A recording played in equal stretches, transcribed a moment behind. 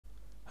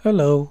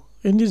Hello,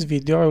 in this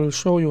video I will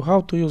show you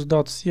how to use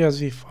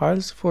 .csv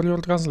files for your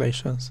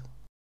translations.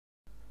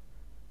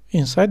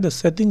 Inside the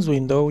settings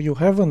window you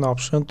have an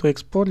option to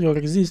export your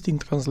existing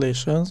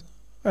translations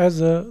as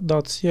a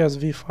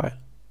 .csv file.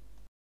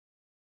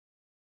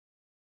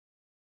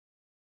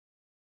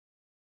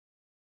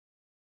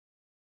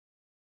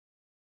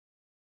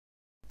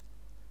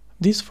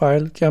 This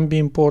file can be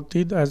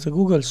imported as a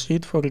Google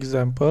Sheet, for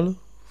example,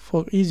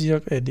 for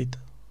easier edit.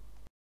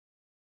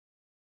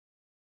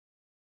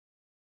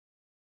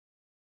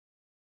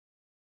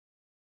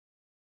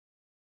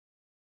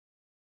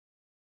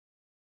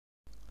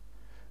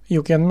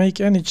 You can make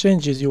any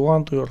changes you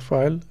want to your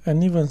file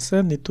and even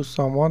send it to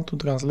someone to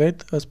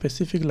translate a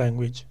specific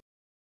language.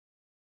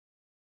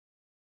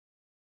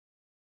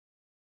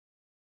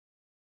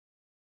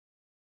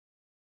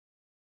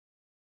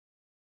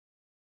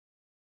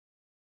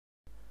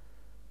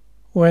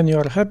 When you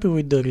are happy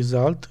with the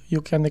result, you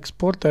can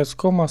export as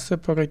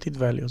comma-separated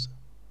values.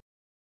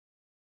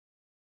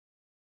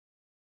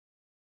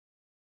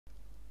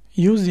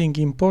 Using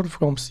import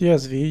from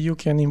CSV, you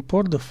can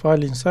import the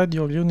file inside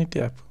your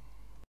Unity app.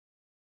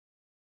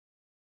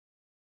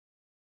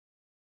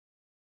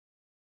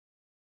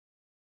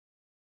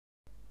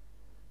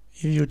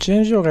 If you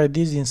change your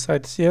IDs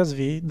inside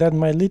CSV, that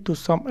might lead to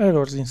some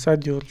errors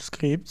inside your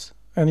scripts,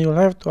 and you'll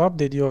have to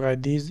update your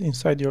IDs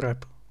inside your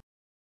app.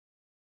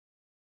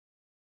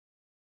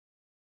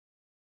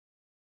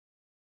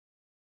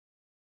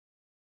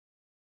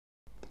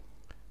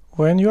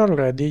 When you are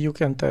ready, you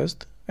can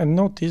test and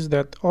notice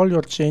that all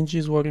your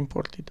changes were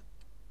imported.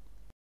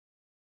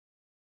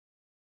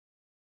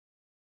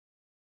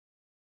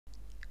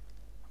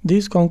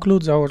 This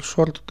concludes our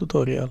short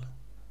tutorial.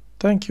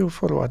 Thank you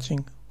for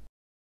watching.